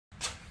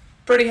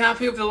Pretty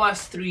happy over the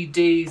last 3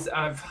 days.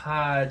 I've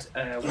had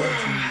 1, 2,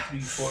 3,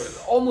 4,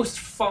 almost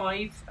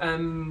 5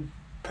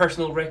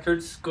 personal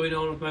records going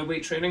on with my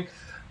weight training.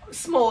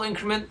 Small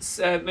increments,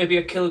 maybe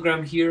a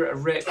kilogram here, a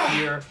rep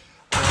here,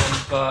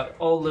 but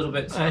all little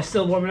bits.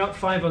 Still warming up,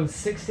 5 on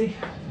 60.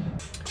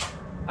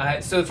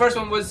 So the first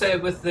one was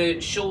with the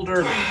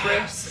shoulder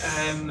press.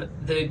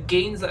 The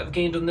gains that I've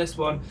gained on this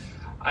one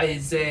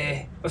is,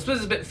 I suppose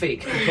it's a bit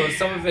fake, because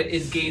some of it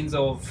is gains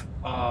of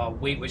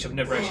weight which I've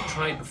never actually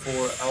tried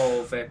before,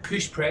 of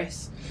push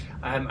press.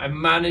 I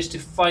managed to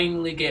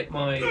finally get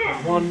my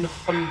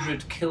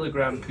 100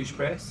 kilogram push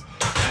press,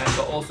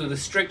 but also the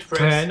strict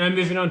press. Now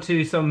moving on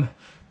to some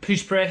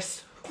push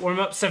press, warm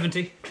up,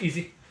 70,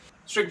 easy.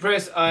 Strict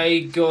press, I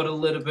got a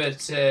little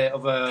bit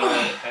of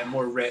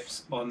more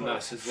reps on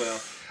that as well.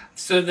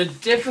 So the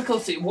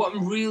difficulty, what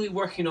I'm really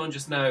working on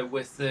just now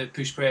with the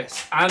push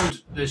press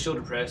and the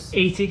shoulder press,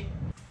 80,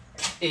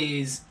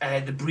 is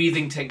the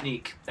breathing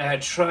technique.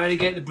 Try to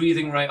get the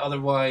breathing right,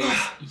 otherwise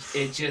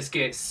it just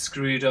gets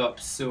screwed up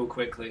so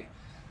quickly.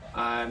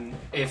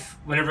 If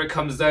whenever it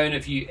comes down,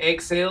 if you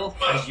exhale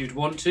as you'd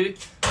want to,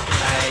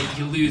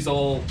 you lose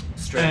all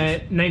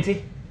strength.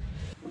 90.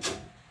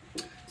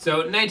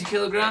 So 90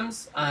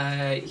 kilograms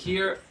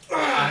here,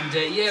 and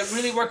yeah,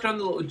 really working on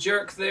the little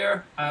jerk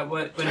there.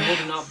 When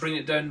holding up, bring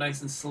it down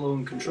nice and slow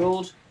and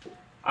controlled.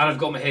 And I've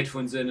got my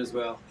headphones in as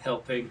well,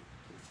 helping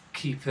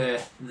keep the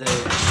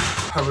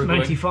power going.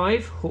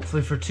 95,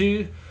 hopefully for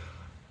 2.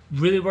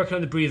 Really working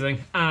on the breathing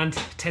and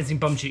tensing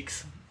bum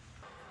cheeks.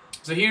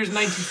 So here's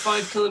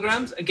 95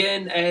 kilograms.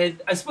 Again,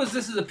 I suppose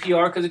this is a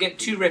PR because I get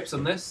 2 reps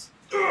on this.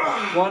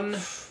 1.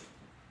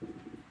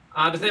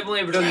 And I think I've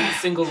only ever done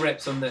single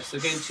reps on this. So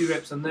again, 2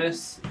 reps on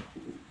this.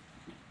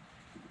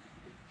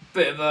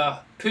 Bit of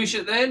a push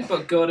it then,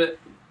 but got it.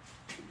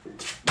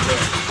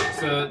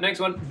 So next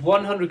one,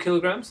 100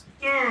 kilograms.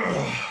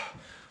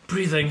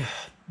 Breathing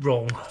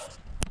wrong.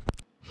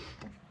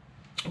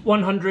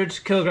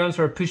 100 kilograms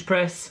for a push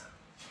press.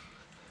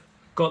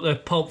 Got the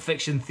Pulp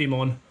Fiction theme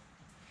on.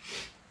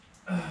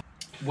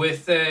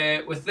 With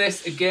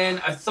this again,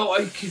 I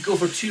thought I could go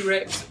for 2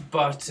 reps,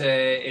 but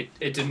it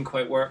didn't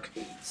quite work.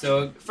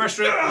 So first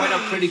rep went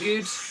up pretty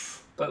good,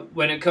 but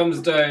when it comes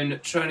down,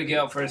 trying to get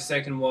up for a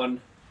second one,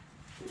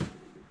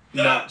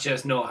 not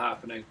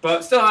happening.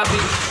 But still happy.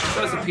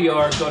 So that's a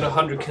PR. Got a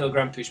 100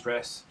 kilogram push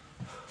press.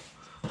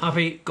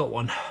 Happy, got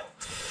 1.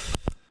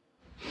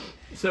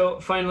 So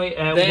finally,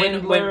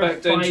 then went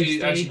back down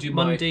to actually do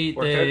my Monday,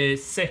 workout. the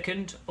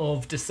 2nd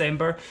of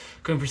December,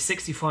 going for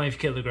 65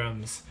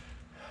 kilograms.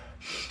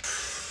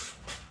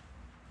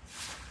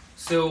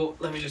 So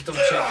let me just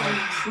double check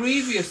my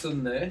previous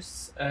on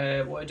this.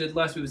 What I did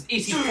last week was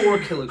 84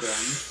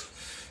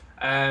 kilograms,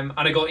 and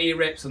I got 8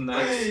 reps on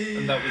that,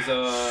 and that was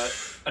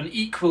an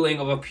equaling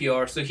of a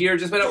PR. So here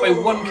just went up by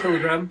 1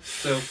 kilogram,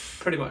 so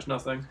pretty much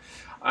nothing.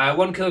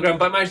 1 kilogram,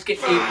 but I managed to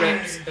get 8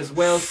 reps as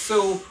well,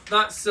 so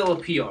that's still a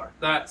PR.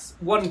 That's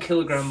 1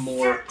 kilogram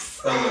more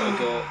than what I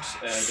got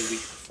the week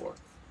before.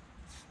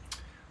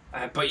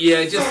 But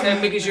yeah, just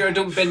making sure I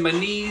don't bend my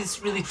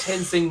knees, really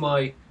tensing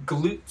my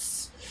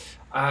glutes.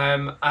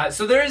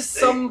 So there is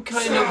some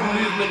kind of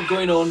movement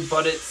going on,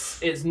 but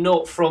it's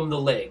not from the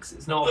legs.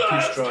 It's not a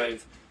push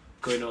drive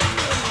going on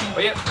there.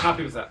 But yeah,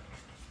 happy with that.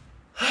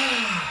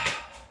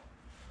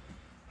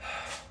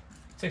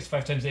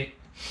 65 times 8.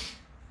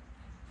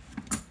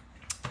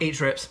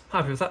 8 reps.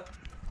 Happy with that.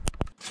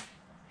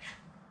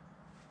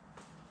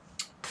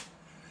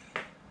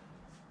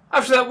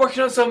 After that,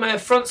 working on some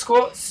front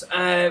squats.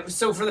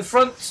 So for the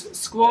front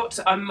squat,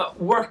 I'm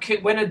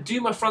working, when I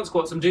do my front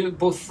squats, I'm doing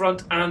both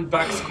front and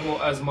back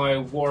squat as my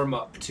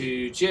warm-up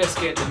to just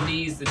get the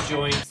knees, the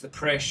joints, the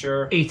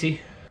pressure, 80.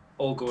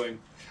 all going.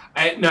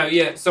 Now,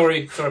 yeah,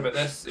 sorry about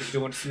this, if you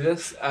don't want to see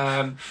this.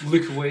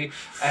 Look away.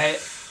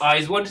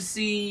 I want to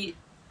see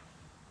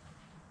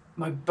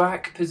my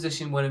back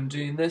position when I'm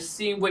doing this,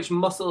 seeing which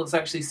muscle it's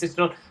actually sitting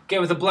on.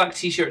 Again, with a black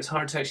t-shirt, it's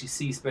hard to actually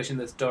see, especially in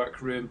this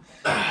dark room.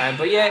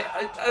 But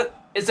yeah,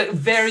 it's a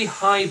very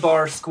high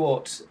bar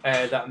squat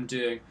that I'm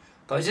doing.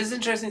 But it's just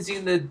interesting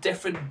seeing the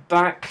different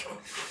back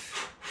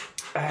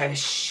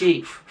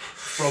shape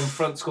from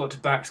front squat to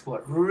back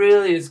squat.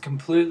 Really is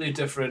completely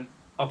different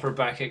upper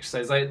back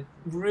exercise. Like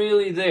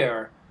really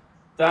there,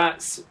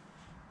 that's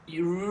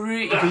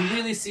you can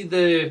really see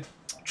the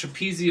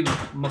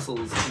trapezium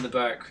muscles in the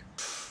back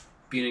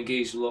being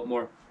engaged a lot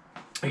more.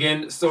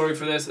 Again, sorry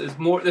for this.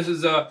 This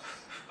is a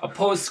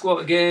pause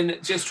squat again,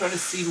 just trying to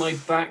see my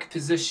back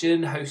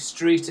position, how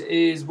straight it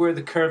is, where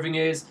the curving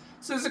is.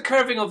 So there's a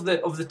curving of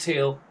the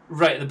tail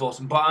right at the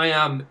bottom, but I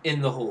am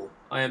in the hole.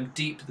 I am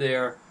deep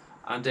there,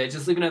 and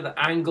just looking at the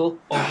angle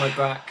of my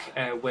back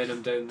when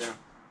I'm down there,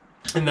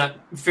 in that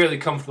fairly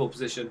comfortable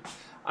position.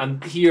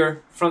 And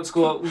here, front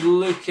squat,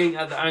 looking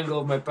at the angle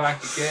of my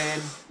back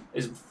again,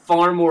 is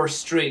far more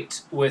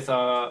straight with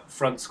a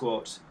front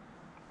squat.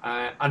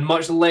 And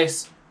much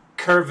less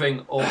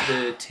curving of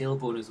the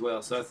tailbone as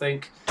well. So I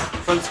think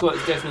front squat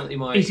is definitely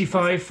my...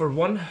 85 for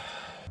 1.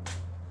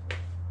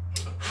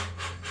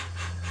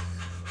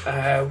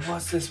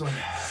 What's this one?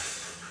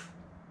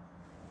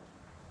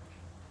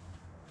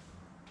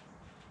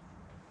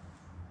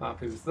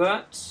 Happy with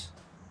that.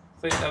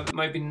 I think that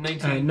might be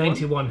 91.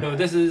 91. No,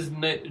 this is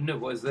no.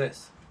 What is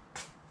this?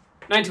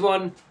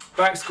 91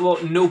 back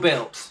squat, no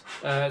belt.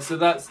 So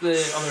that's the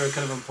other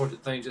kind of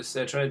important thing. Just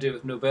try to do it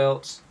with no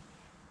belt.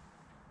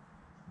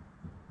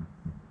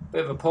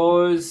 Bit of a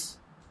pause,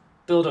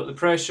 build up the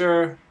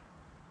pressure,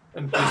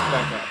 and boost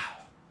back up.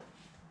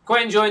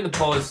 Quite enjoying the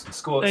pause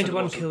squats.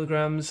 91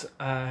 kilograms,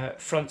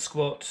 front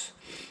squat,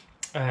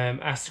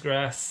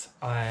 ass-to-grass,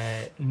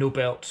 no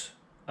belt.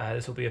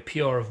 This will be a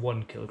PR of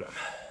 1 kilogram.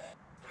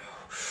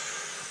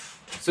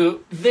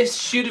 So this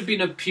should have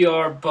been a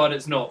PR, but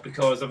it's not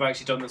because I've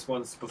actually done this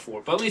once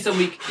before. But at least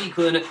I'm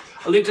equaling it.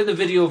 I looked at the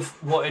video of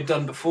what I'd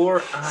done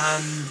before,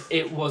 and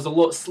it was a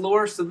lot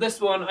slower. So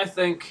this one, I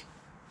think,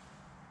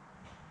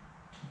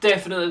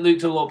 definitely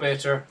looked a lot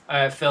better.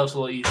 Felt a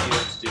lot easier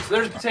to do. So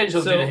there's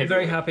potential. So I'm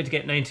very happy to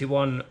get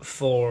 91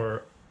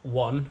 for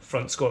 1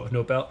 front squat with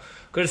no belt.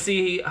 Going to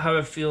see how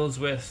it feels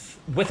with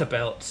a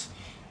belt.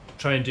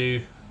 Try and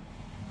do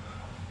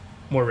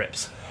more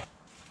reps.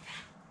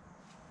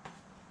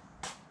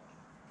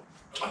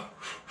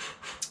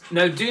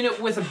 Now, doing it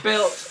with a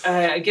belt,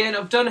 again,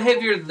 I've done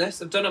heavier than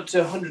this. I've done up to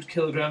 100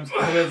 kilograms.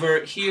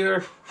 However,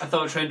 here, I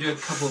thought I'd try and do a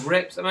couple of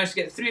reps. I managed to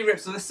get 3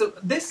 reps of this. So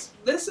this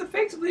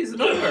effectively is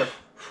another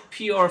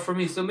PR for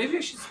me. So maybe I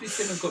should be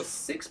saying I've got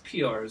 6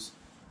 PRs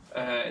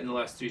in the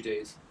last 3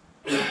 days.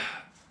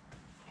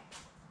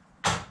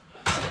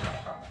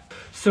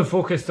 So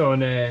focused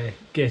on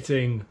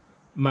getting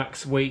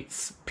max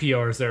weights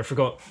PRs there. I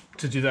forgot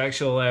to do the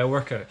actual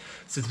workout.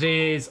 So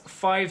today's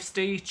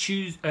 5-day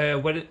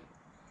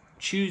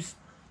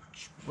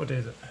what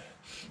is it?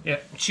 Yeah,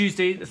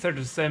 Tuesday, the 3rd of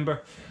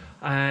December.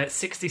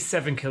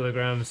 67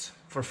 kilograms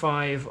for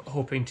 5,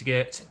 hoping to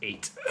get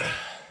 8.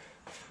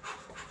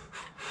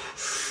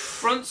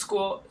 Front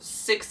squat,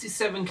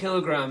 67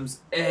 kilograms.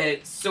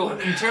 So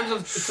in terms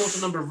of the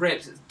total number of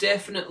reps, it's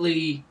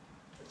definitely...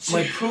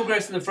 My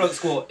progress in the front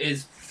squat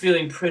is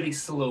feeling pretty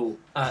slow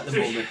at the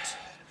moment.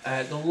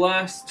 The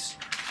last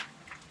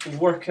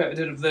workout I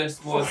did of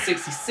this was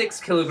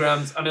 66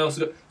 kilograms, and I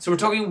also got... So we're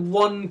talking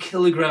 1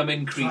 kilogram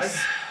increase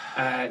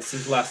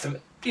since last time.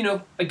 You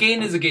know, a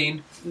gain is a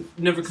gain.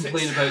 Never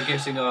complain about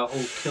getting a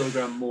whole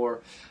kilogram more.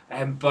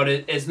 But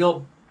it's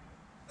not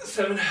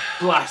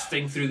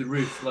blasting through the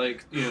roof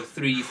like,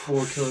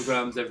 3-4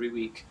 kilograms every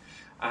week.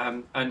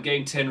 And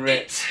getting 10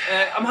 reps.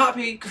 I'm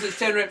happy because it's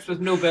 10 reps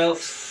with no belt.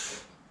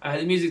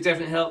 The music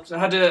definitely helped.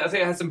 I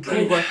think I had some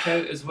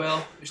pre-workout as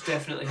well, which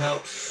definitely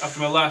helped. After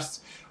my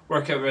last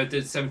workout where I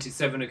did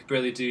 77, I could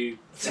barely do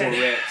 4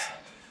 reps.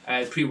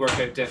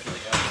 Pre-workout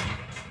definitely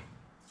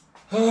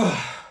helped.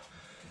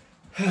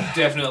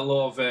 Definitely a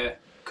lot of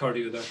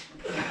cardio there.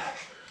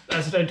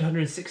 That's down to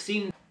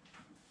 116.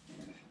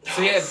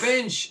 So yeah,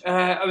 bench.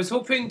 I was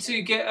hoping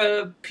to get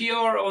a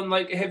PR on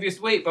like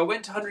heaviest weight, but I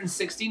went to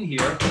 116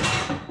 here,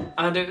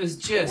 and it was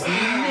just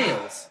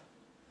nails.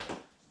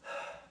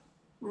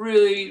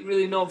 Really,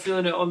 really not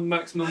feeling it on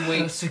maximum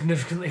weight. That's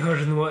significantly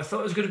harder than what I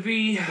thought it was going to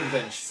be. For the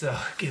bench. So,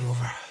 game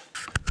over.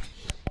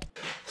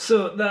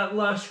 So, that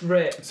last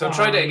rep... So I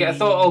tried it again. I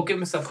thought I'll give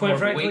myself quite more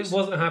frankly, weight.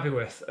 Wasn't happy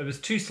with. It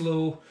was too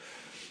slow.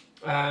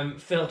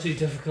 Felt too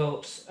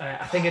difficult.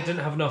 I think I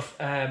didn't have enough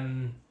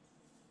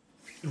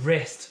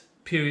rest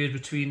period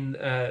between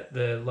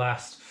the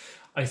last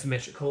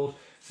isometric hold.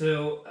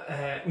 So,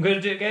 I'm going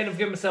to do it again. I've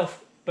given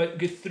myself about a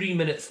good 3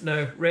 minutes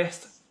now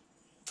rest.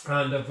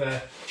 And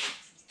I've...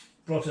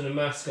 brought in a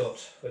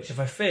mascot, which if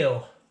I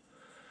fail,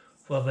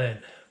 well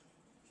then,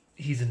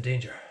 he's in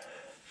danger.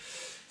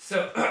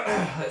 So,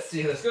 let's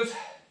see how this goes.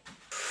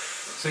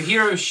 So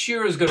here I was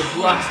sure I was going to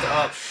blast it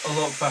up a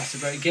lot faster,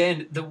 but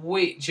again, the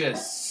weight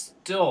just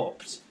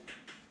stopped.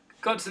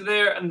 Got to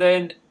there and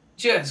then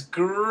just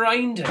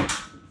grinding.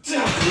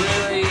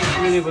 Really,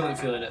 really wasn't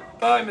feeling it.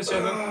 Bye, Mr.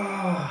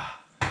 Hippo.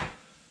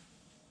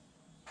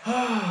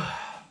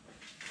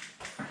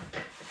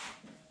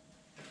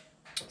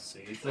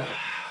 See you there.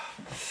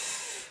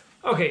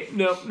 Okay,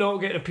 no, not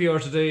getting a PR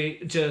today,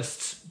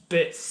 just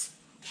bits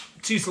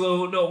too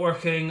slow, not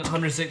working,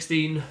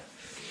 116.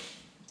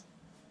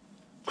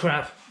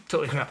 Crap,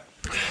 totally crap.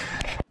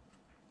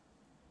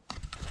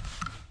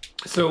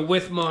 So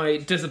with my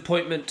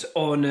disappointment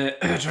on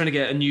trying to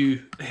get a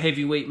new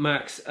heavyweight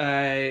max,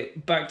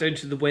 back down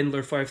to the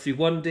Wendler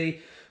 531 day,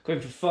 going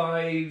for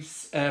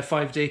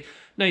 5 day,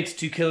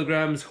 92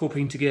 kilograms,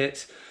 hoping to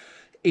get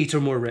 8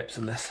 or more reps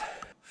in this.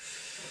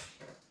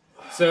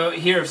 So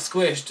here I've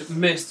squished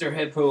Mr.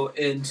 Hippo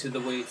into the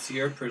weights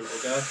here, poor little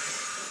guy.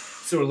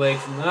 Sore leg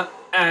from that.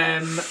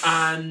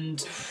 And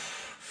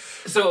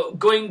so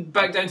going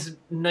back down to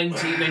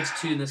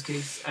 92 in this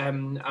case,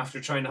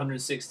 after trying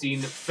 116,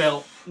 it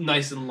felt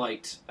nice and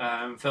light.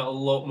 Felt a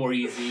lot more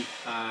easy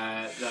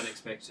than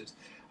expected.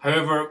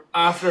 However,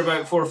 after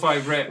about 4 or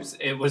 5 reps,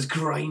 it was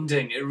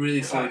grinding. It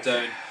really slowed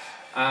down.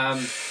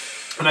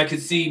 And I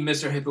could see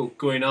Mr. Hippo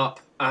going up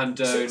and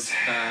down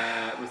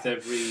with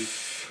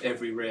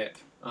every rep.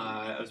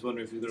 I was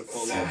wondering if we were going to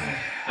fall off.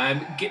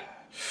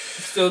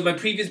 So my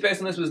previous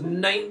best on this was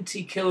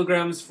 90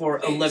 kilograms for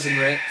 11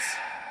 reps.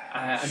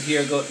 And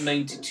here I got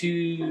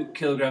 92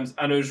 kilograms,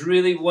 and it was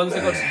really, once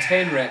I got to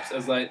 10 reps, I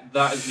was like,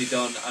 that is me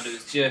done, and it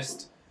was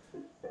just,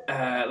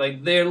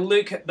 like, there,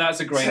 look,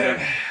 that's a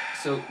grinder.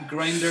 So,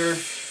 grinder,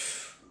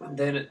 and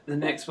then the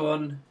next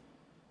one,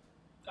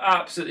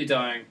 absolutely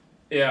dying.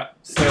 Yeah,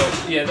 so,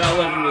 yeah, that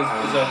 11 was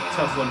a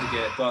tough one to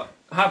get, but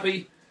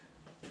happy,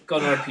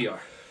 got another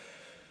PR.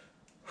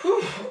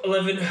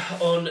 11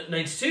 on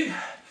 92.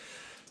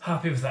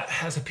 Happy with that,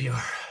 as a PR.